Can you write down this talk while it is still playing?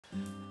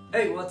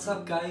Hey, what's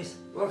up guys?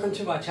 Welcome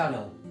to my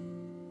channel.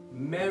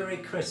 Merry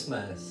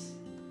Christmas.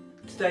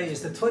 Today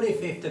is the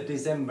 25th of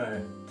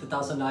December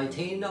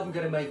 2019. I'm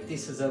gonna make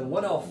this as a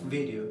one-off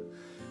video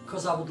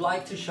because I would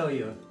like to show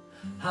you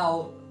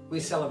how we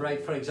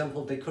celebrate, for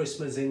example, the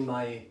Christmas in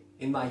my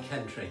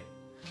country.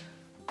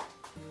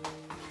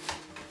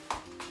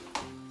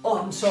 Oh,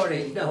 I'm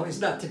sorry. No, it's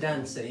not to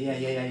dance.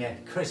 Yeah.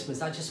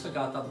 Christmas. I just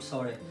forgot. I'm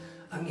sorry.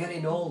 I'm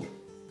getting old.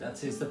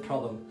 That is the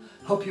problem.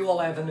 Hope you all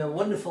having a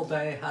wonderful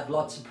day, had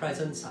lots of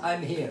presents.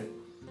 I'm here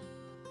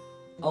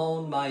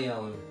on my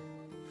own.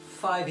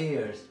 5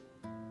 years.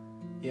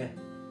 Yeah.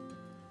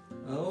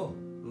 Oh,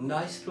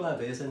 nice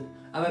club, isn't it?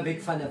 I'm a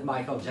big fan of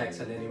Michael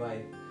Jackson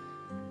anyway.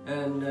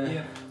 And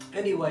yeah.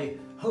 Anyway,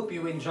 hope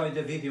you enjoyed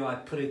the video. I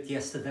put it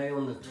yesterday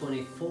on the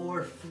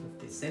 24th of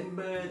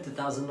December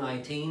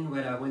 2019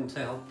 where I went to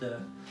help the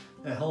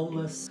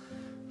homeless.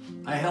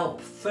 I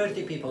helped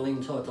 30 people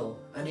in total,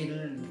 and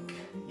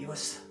I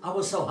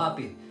was so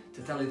happy,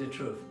 to tell you the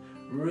truth.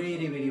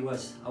 Really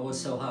was. I was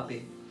so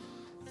happy.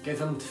 Gave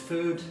them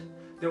food.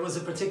 There was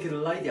a particular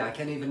lady I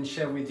can't even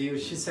share with you.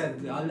 She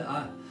said,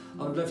 I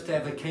would love to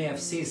have a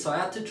KFC, so I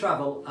had to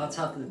travel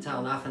outside of the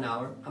town half an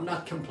hour. I'm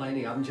not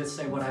complaining, I'm just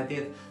saying what I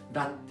did.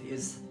 That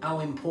is how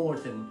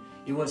important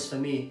it was for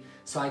me.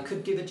 So I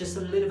could give it just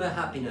a little bit of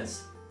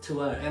happiness to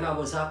her, and I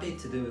was happy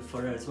to do it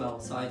for her as well.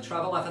 So I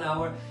traveled half an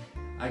hour.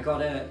 I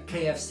got a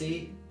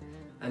KFC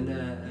and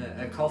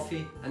a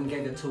coffee and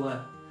gave it to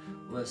her.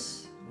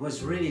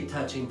 Was really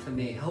touching for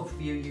me. Hope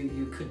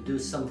you could do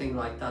something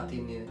like that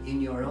in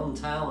your own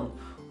town,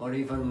 or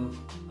even,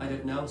 I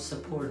don't know,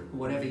 support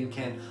whatever you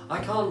can.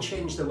 I can't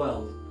change the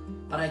world,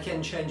 but I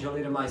can change a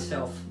little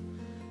myself,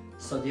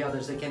 so the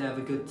others, they can have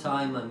a good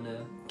time and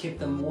keep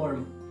them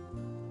warm.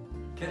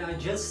 Can I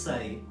just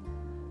say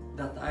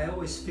that I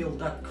always feel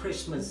that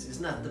Christmas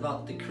is not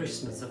about the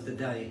Christmas of the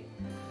day,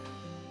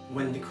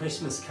 when the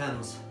Christmas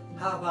comes.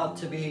 How about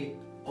to be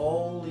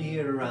all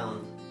year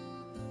round?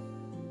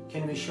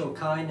 Can we show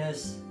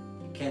kindness?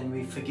 Can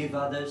we forgive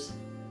others?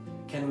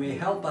 Can we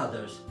help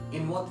others?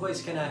 In what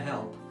ways can I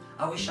help?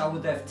 I wish I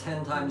would have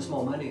 10 times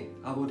more money.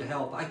 I would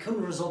help. I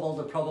couldn't resolve all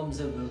the problems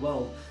of the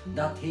world.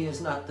 That here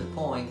is not the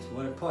point.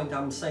 Well, the point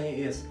I'm saying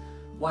is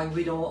why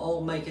we don't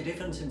all make a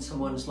difference in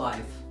someone's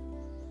life.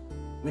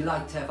 We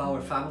like to have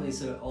our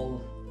families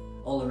all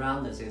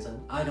around us, isn't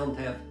it? I don't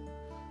have.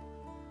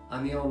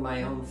 I'm here on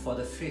my own for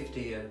the 5th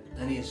year,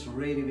 and it's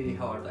really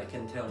hard, I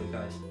can tell you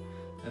guys.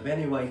 But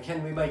anyway,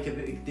 can we make a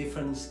big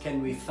difference?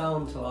 Can we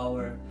phone to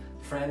our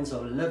friends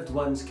or loved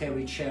ones? Can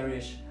we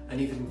cherish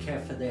and even care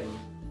for them?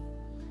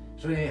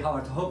 It's really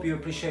hard. I hope you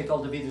appreciate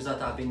all the videos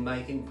that I've been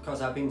making,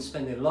 because I've been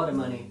spending a lot of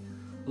money,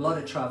 a lot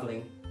of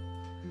traveling,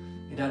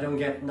 and I don't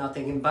get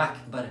nothing back,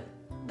 but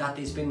that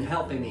has been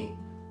helping me.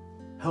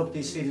 Hope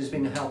this video has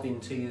been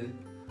helping to you.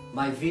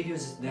 My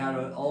videos, they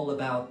are all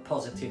about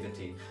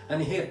positivity.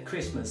 And here at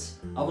Christmas,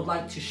 I would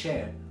like to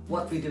share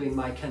what we do in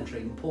my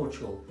country, in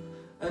Portugal.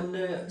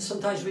 And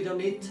sometimes we don't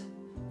need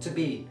to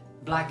be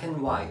black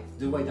and white,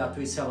 the way that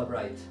we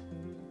celebrate.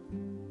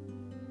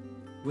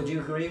 Would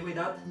you agree with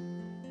that?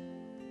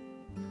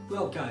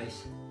 Well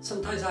guys,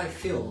 sometimes I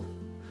feel,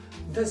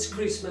 does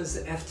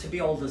Christmas have to be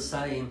all the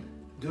same?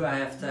 Do I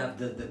have to have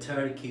the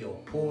turkey or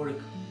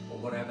pork or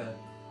whatever?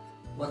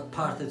 What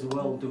part of the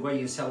world, the way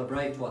you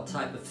celebrate, what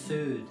type of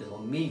food or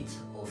meat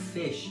or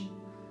fish,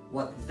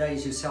 what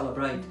days you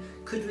celebrate?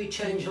 Could we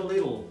change a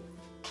little?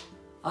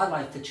 I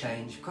like to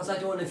change because I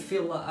don't want to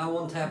feel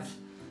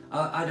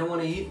I don't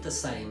want to eat the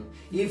same.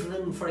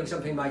 Even, for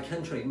example, in my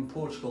country, in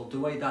Portugal, the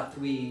way that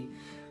we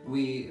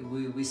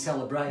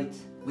celebrate,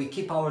 we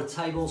keep our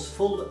tables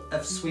full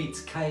of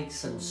sweet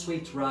cakes and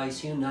sweet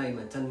rice, you name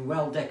it, and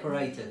well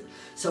decorated.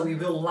 So we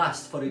will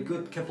last for a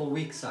good couple of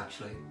weeks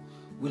actually.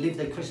 We leave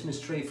the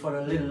Christmas tree for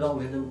a little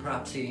longer than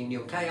perhaps here in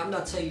UK. I'm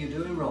not saying you're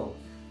doing wrong.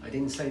 I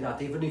didn't say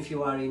that. Even if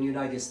you are in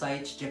United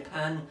States,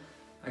 Japan,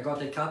 I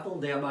got a couple,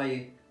 they are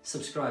my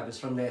subscribers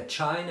from there.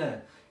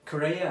 China,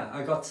 Korea,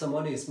 I got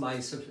someone is my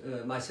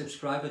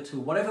subscriber to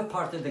whatever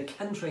part of the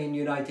country in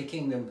United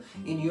Kingdom,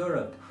 in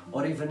Europe,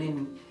 or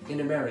even in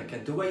America.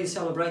 The way you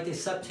celebrate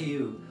is up to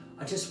you.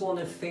 I just want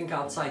to think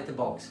outside the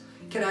box.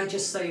 Can I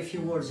just say a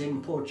few words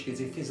in Portuguese,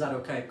 if is that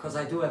okay? Because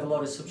I do have a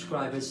lot of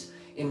subscribers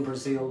in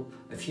Brazil,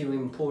 a few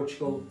in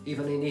Portugal,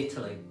 even in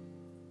Italy.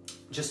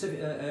 Just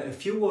a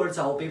few words,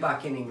 I'll be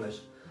back in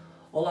English.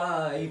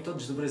 Olá aí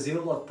todos do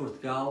Brasil ou de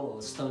Portugal,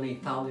 ou se estão na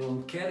Itália,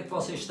 onde quer que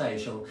vocês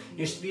estejam.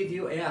 Este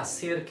vídeo é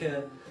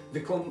acerca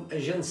de como a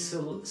gente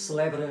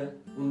celebra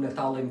o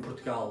Natal em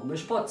Portugal.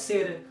 Mas pode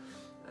ser,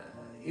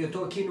 eu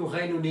estou aqui no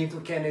Reino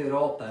Unido, que é na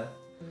Europa,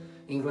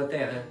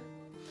 Inglaterra,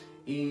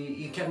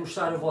 e quero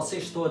mostrar a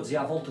vocês todos e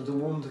à volta do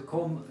mundo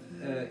como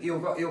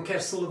eu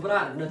quero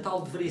celebrar.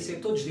 Natal deveria ser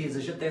todos os dias, a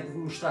gente deve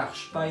mostrar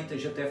respeito, a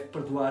gente deve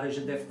perdoar, a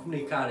gente deve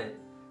comunicar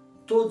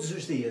todos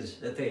os dias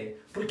até.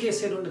 Porquê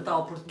ser o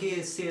Natal?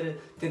 Porquê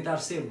tentar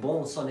ser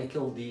bom só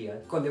naquele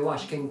dia? Quando eu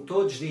acho que em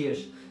todos os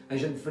dias a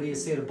gente deveria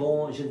ser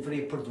bom, a gente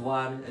deveria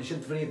perdoar, a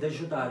gente deveria de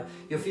ajudar.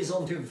 Eu fiz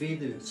ontem um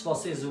vídeo, se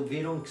vocês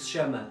ouviram, que se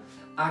chama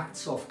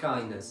Acts of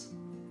Kindness,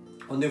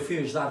 onde eu fui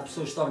ajudar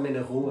pessoas que dormem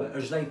na rua,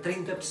 ajudei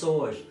 30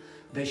 pessoas,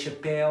 dei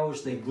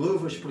chapéus, dei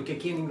luvas, porque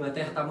aqui em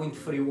Inglaterra está muito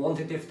frio,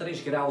 ontem teve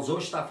 3 graus,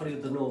 hoje está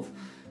frio de novo,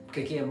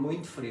 porque aqui é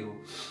muito frio.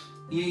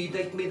 E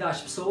dei comida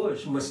às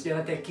pessoas, uma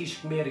senhora até quis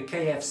comer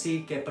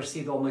KFC, que é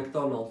parecido ao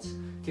McDonald's,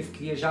 tive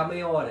que viajar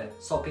meia hora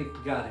só para ir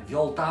pegar,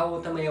 voltar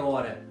outra meia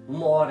hora,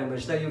 1 hora,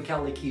 mas dei o que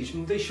ela quis,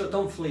 me deixou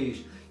tão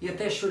feliz e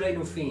até chorei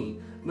no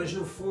fim, mas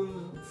no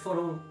fundo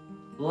foram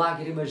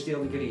lágrimas de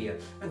alegria.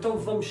 Então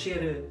vamos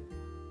ser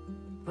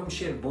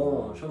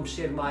bons, vamos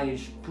ser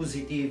mais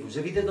positivos.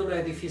 A vida não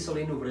é difícil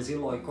aí no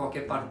Brasil ou em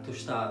qualquer parte que tu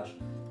estás,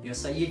 eu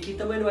sei, e aqui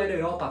também não é na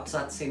Europa,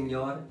 apesar de ser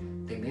melhor,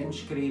 tem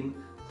menos crime,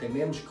 tem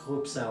menos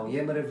corrupção e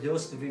é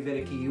maravilhoso de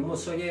viver aqui. E o meu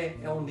sonho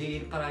é um dia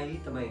ir para aí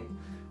também,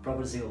 para o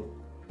Brasil.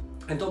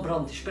 Então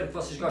pronto, espero que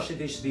vocês gostem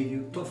deste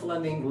vídeo. Estou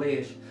falando em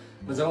inglês,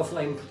 mas eu vou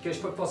falar em português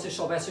para que vocês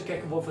soubessem o que é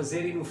que eu vou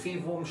fazer e no fim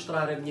vou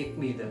mostrar a minha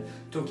comida.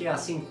 Estou aqui há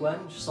 5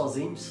 anos,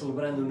 sozinho,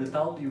 celebrando o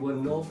Natal e o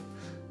Ano Novo,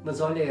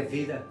 mas olha, é a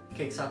vida, o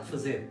que é que se há de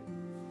fazer?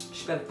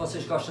 Espero que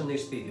vocês gostem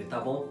deste vídeo, tá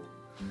bom?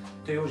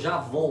 Então eu já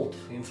volto,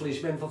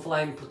 infelizmente vou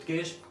falar em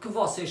português, porque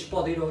vocês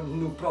podem ir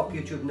no próprio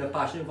YouTube, na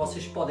página,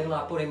 vocês podem lá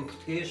pôr em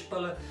português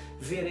para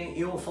verem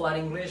eu falar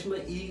em inglês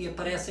e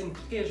aparece em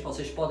português.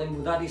 Vocês podem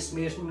mudar isso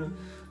mesmo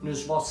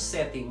nos vossos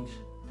settings,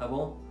 tá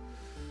bom?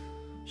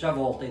 Já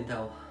volto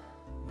então.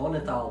 Bom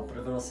Natal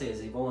para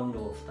vocês e bom Ano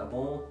Novo, tá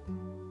bom?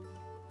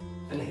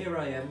 And here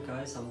I am,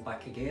 guys, I'm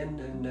back again,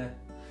 and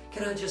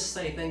can I just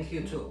say thank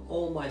you to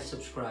all my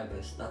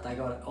subscribers that I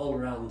got all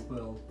around the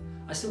world.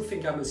 I still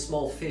think I'm a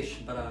small fish,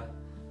 but I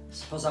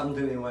suppose I'm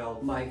doing well.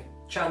 My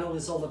channel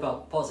is all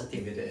about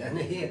positivity, and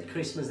here at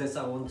Christmas that's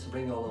what I want to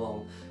bring all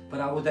along.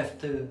 But I would have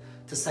to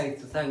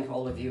thank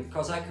all of you,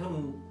 because I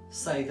couldn't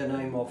say the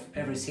name of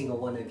every single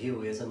one of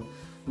you, and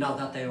now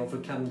that I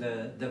overcome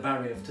the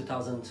barrier of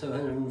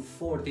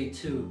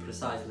 2,242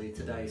 precisely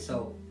today.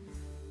 So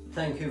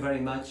thank you very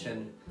much,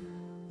 and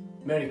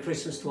Merry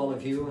Christmas to all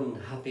of you and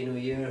Happy New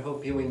Year.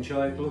 Hope you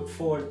enjoyed. Look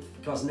forward,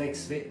 because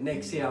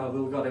next year I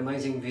will got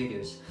amazing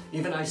videos.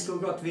 Even I still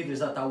got videos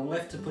that I will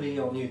have to put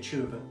here on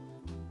YouTube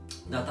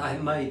that I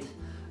made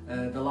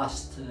the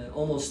last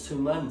almost 2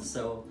 months,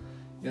 so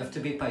you have to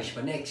be patient.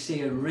 But next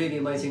year, really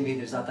amazing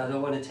videos that I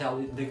don't want to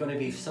tell you. They're going to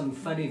be some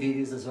funny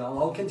videos as well.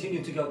 I'll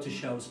continue to go to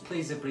shows.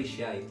 Please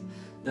appreciate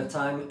the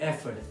time,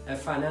 effort, and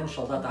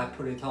financial that I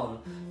put it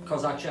on,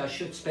 because actually I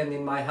should spend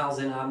in my house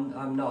and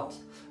I'm not.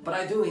 But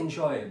I do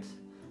enjoy it.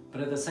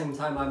 But at the same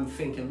time I'm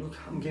thinking, look,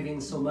 I'm giving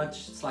so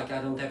much, it's like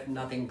I don't have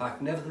nothing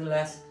back.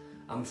 Nevertheless,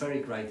 I'm very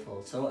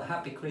grateful. So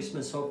happy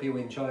Christmas, hope you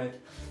enjoy it.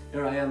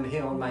 Here I am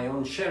here on my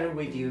own, sharing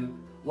with you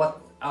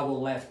what I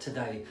will have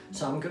today.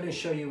 So I'm going to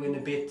show you in a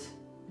bit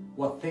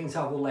what things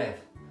I will have.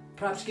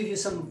 Perhaps give you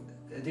some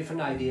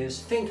different ideas.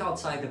 Think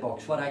outside the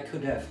box, what I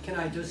could have. Can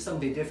I do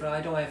something different?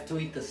 I don't have to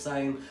eat the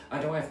same. I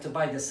don't have to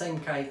buy the same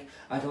cake.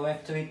 I don't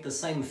have to eat the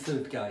same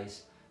food,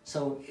 guys.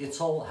 So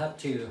it's all up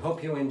to you.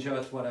 Hope you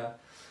enjoyed what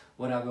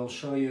I will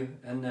show you.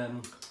 And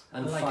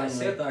like finally, I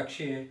said,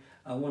 actually,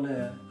 I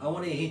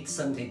wanna eat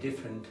something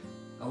different.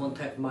 I want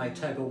to have my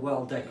table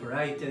well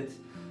decorated,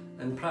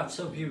 and perhaps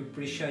hope you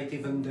appreciate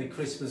even the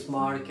Christmas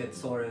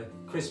markets or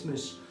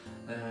Christmas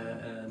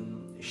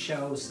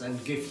shows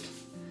and gift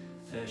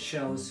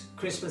shows,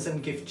 Christmas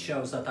and gift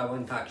shows that I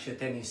went to actually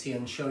at NEC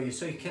and show you,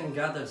 so you can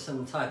gather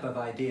some type of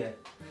idea.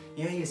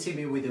 Yeah, you see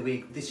me with the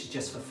week. This is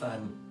just for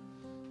fun.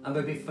 I'm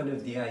a big fan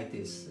of the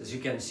 80s. As you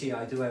can see,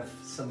 I do have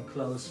some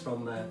clothes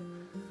from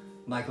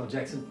Michael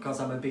Jackson, because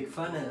I'm a big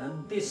fan,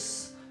 and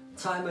this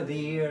time of the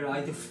year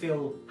I do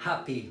feel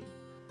happy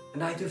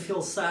and I do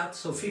feel sad.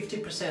 So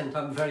 50%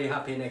 I'm very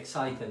happy and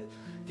excited,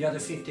 the other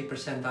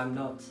 50% I'm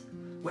not.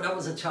 When I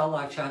was a child,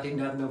 actually I didn't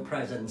have no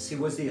presents. It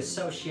was the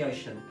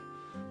association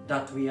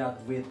that we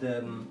had with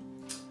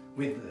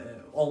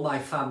all my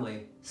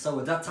family. So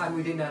at that time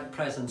we didn't have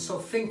presents. So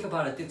think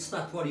about it, it's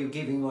not what you're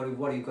giving or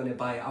what you're going to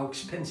buy, how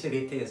expensive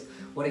it is.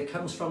 What it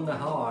comes from the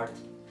heart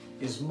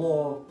is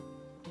more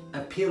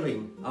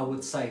appealing, I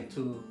would say,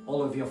 to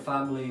all of your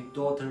family,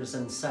 daughters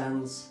and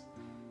sons,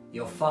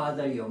 your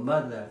father, your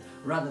mother,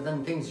 rather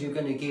than things you're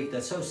going to give. The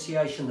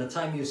association, the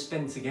time you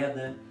spend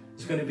together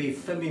is going to be,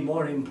 for me,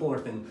 more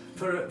important.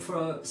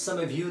 For some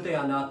of you, they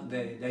are not,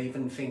 they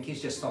even think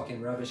he's just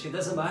talking rubbish. It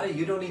doesn't matter,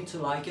 you don't need to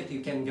like it,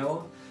 you can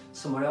go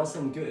somewhere else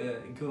and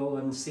go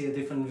and see a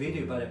different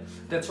video. But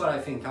that's what I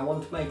think. I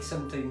want to make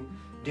something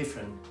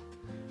different.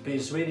 But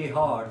it's really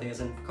hard,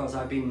 isn't it? Because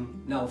I've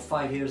been now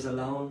 5 years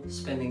alone,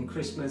 spending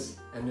Christmas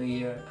and New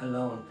Year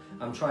alone.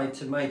 I'm trying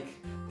to make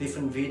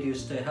different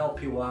videos to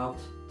help you out,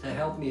 to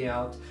help me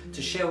out,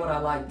 to share what I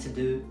like to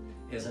do,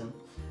 isn't it?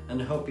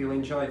 And I hope you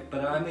enjoy it.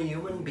 But I'm a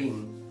human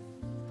being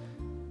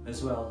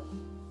as well.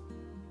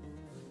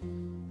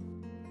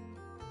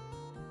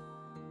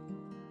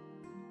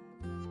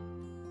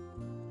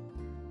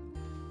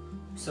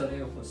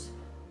 Sorry, I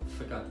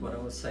forgot what I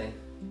was saying.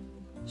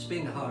 It's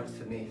been hard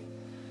for me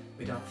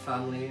without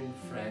family and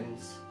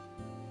friends.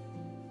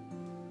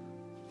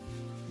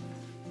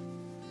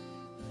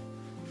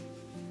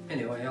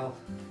 Anyway, I'll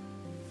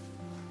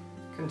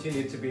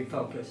continue to be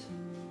focused.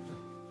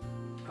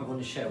 I want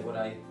to share what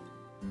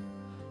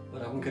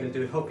I'm going to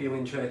do. Hope you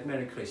enjoyed.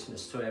 Merry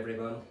Christmas to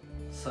everyone.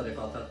 Sorry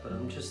about that, but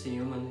I'm just a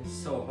human. It's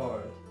so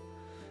hard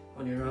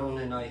on your own,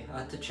 and I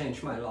had to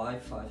change my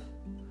life. I've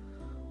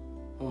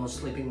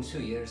almost living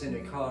 2 years in a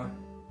car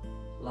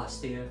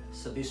last year,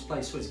 so this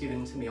place was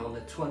given to me on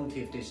the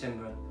 20th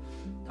December.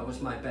 That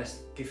was my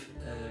best gift,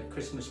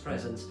 Christmas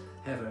presents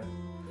ever,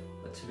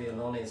 but to be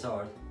alone is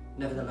hard.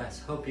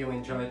 Nevertheless, hope you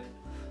enjoyed.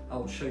 I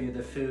will show you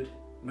the food.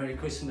 Merry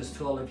Christmas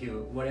to all of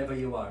you, wherever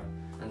you are,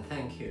 and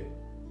thank you.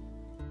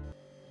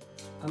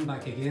 I'm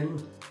back again.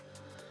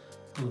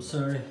 I'm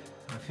sorry,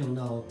 I feel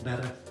now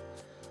better.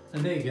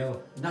 And there you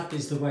go, that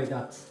is the way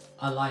that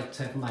I like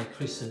to have my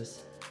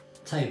Christmas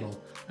table.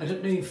 I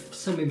don't know if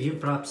some of you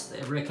perhaps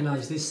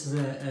recognize this is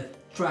a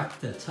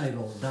tractor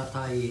table that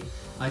I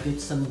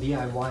did some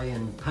DIY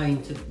and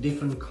painted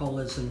different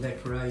colors and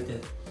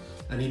decorated,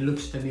 and it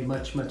looks to me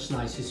much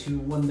nicer. So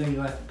one day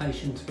you have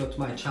patience to go to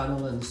my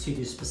channel and see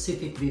this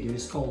specific video.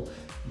 It's called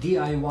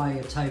DIY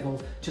a table.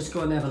 Just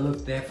go and have a look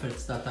at the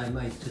efforts that I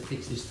made to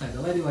fix this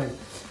table. Anyway,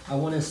 I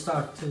want to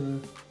start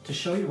to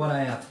show you what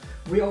I have.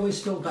 We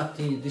always feel that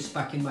this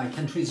back in my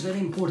country is very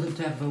important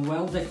to have a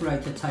well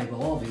decorated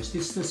table. Obvious,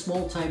 this is a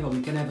small table,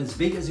 you can have as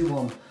big as you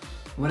want.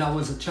 When I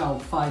was a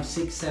child, 5,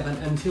 6, 7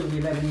 until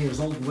 11 years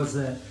old, it was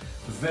a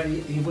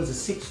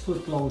 6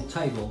 foot long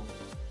table.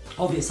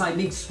 Obvious, I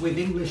mix with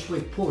English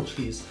with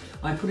Portuguese.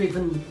 I put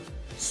even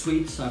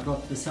sweets. I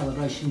brought the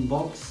celebration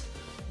box.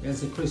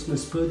 There's a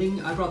Christmas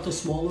pudding. I brought the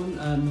small one.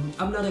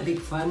 I'm not a big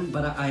fan,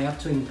 but I had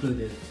to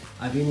include it.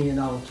 I've been here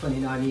now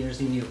 29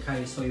 years in the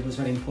UK, so it was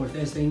very important.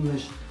 There's the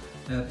English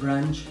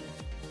branch.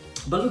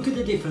 But look at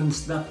the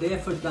difference, that the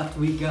effort that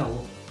we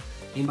go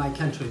in my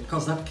country,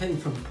 because that came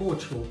from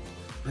Portugal.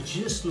 But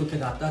just look at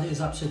that, that is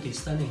absolutely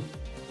stunning.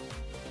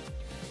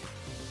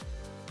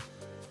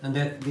 And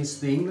that is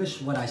the English,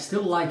 but I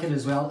still like it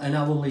as well, and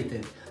I will eat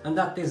it. And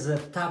that is a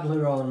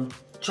Toblerone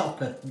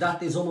chocolate.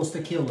 That is almost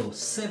a kilo,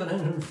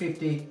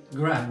 750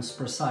 grams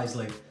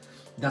precisely.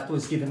 That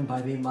was given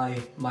by me,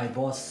 my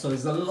boss, so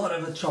it's a lot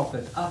of a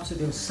chocolate.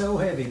 Absolutely so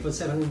heavy for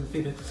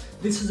 750.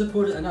 This is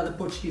another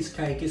Portuguese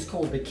cake. It's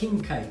called the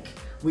king cake.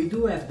 We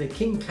do have the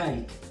king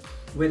cake,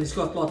 where it's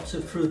got lots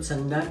of fruits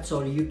and nuts,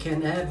 or you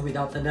can have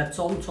without the nuts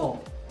on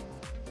top.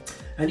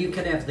 And you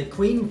can have the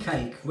queen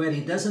cake, where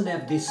it doesn't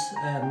have this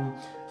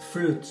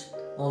fruit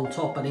on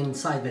top and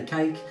inside the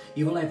cake.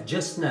 You will have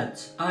just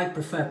nuts. I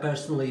prefer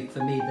personally,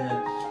 for me,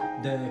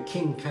 the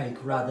king cake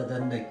rather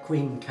than the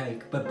queen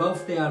cake, but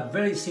both they are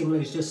very similar.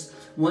 It's just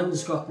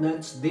one's got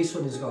nuts, this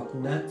one has got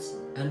nuts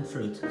and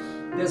fruit.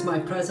 There's my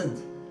present,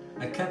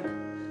 a cup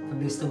from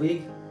Mr.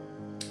 Wig.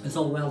 It's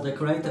all well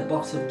decorated, a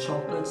box of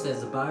chocolates.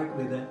 There's a bag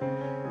with a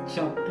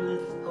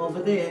chocolate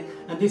over there,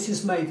 and this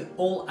is made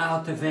all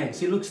out of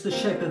eggs. It looks the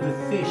shape of a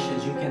fish,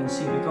 as you can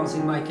see, because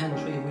in my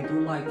country we do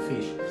like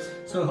fish.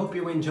 So I hope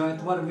you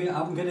enjoyed. What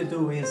I'm gonna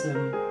do is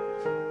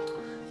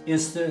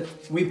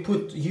we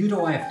put, you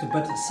don't have to,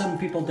 but some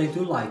people they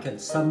do like it,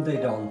 some they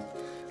don't,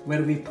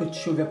 where we put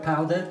sugar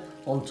powder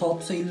on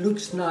top, so it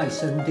looks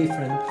nice and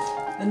different,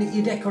 and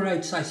it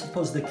decorates, I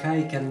suppose, the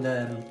cake and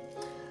the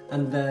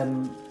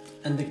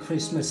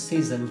Christmas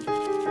season.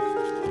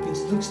 It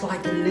looks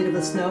like a little bit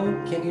of snow,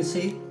 can you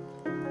see?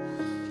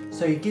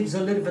 So it gives a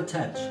little bit of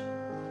touch.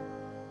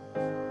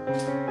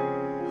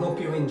 Hope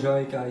you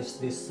enjoy, guys,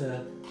 this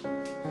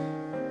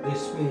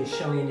me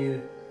showing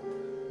you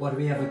what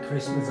we have at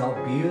Christmas, how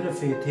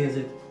beautiful it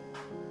is.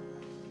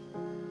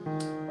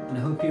 And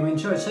I hope you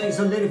enjoy. So it's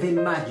a little bit of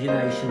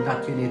imagination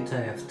that you need to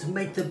have to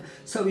make them.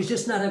 So it's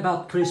just not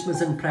about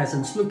Christmas and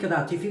presents. Look at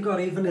that. If you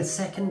got even a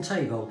second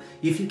table,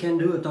 if you can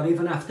do it, or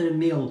even after a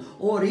meal,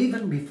 or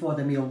even before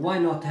the meal, why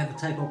not have a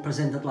table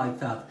presented like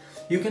that?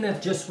 You can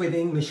have just with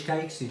English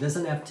cakes. It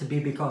doesn't have to be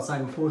because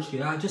I'm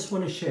Portuguese. I just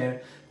want to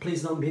share.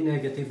 Please don't be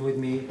negative with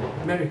me.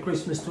 Merry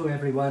Christmas to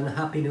everyone.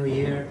 Happy New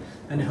Year,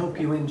 and I hope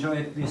you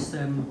enjoyed this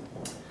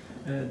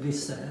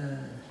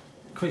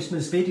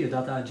Christmas video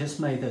that I just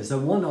made as a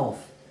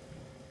one-off.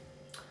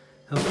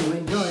 Hope you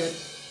enjoy it.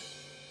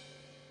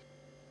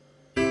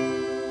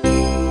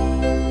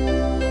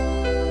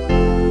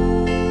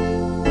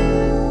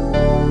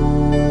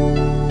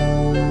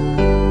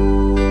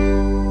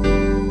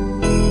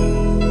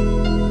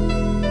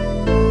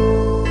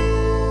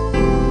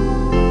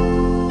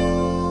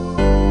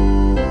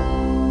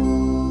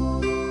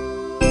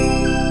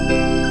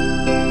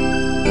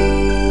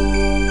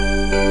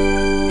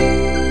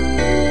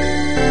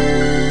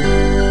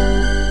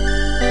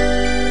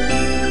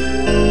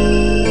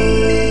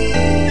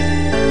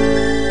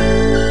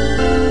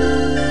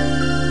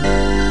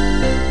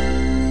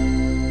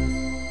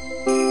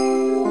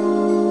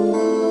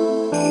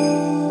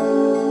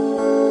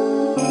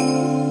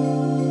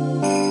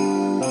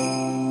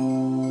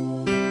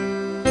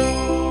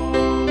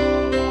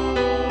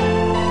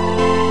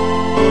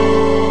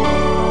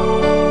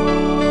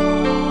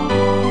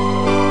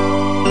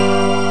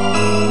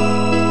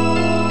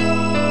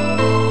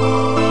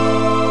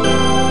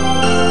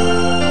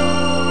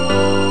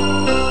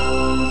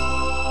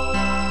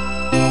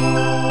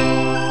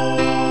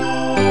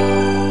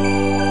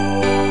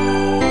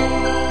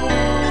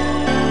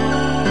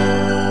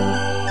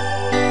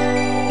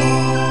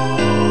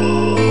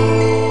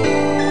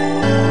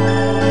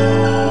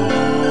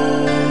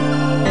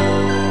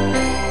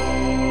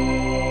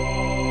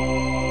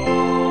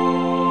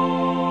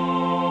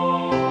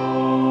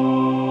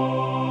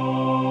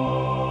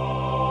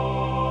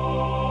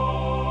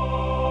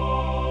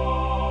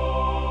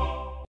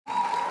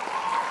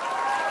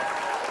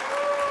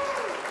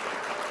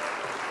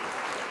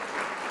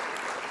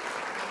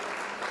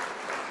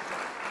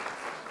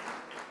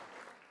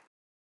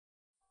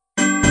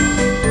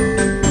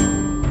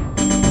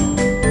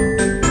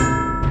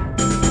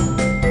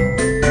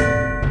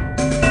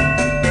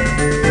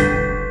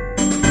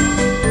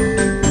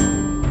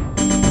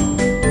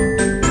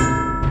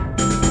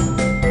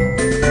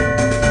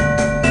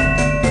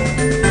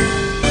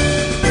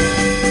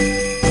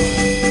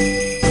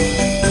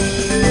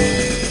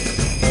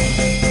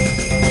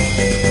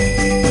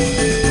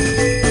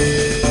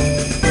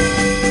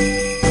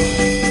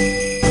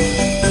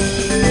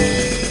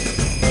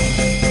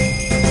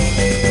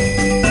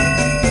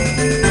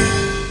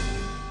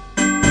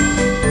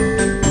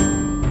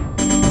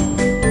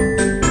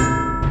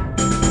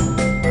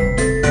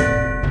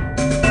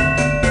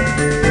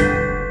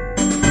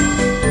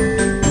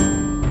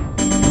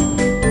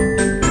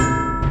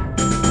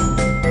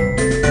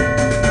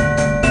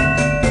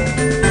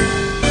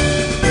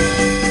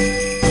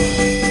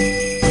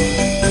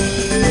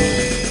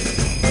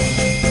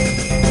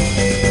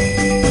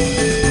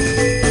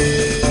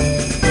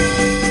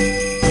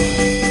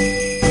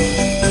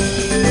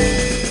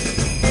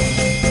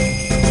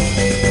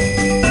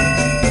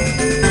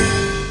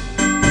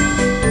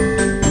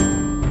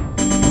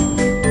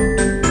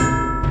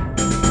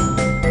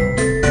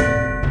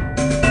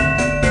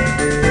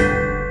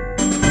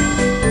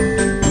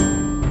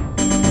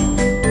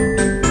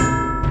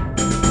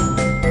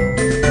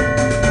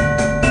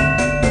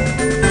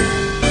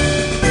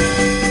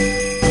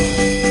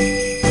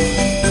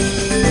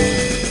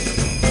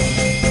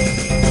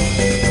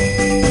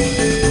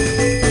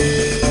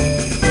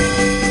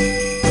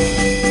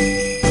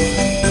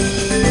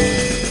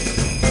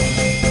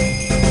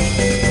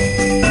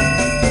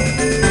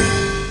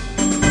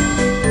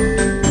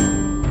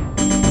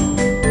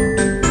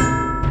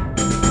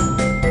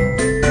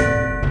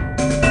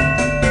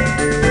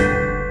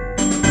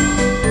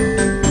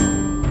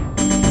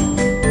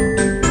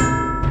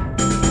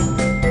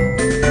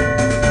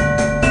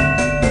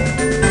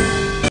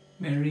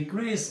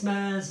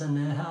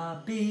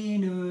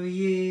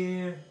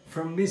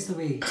 from Mr.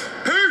 B.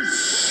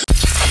 Peace!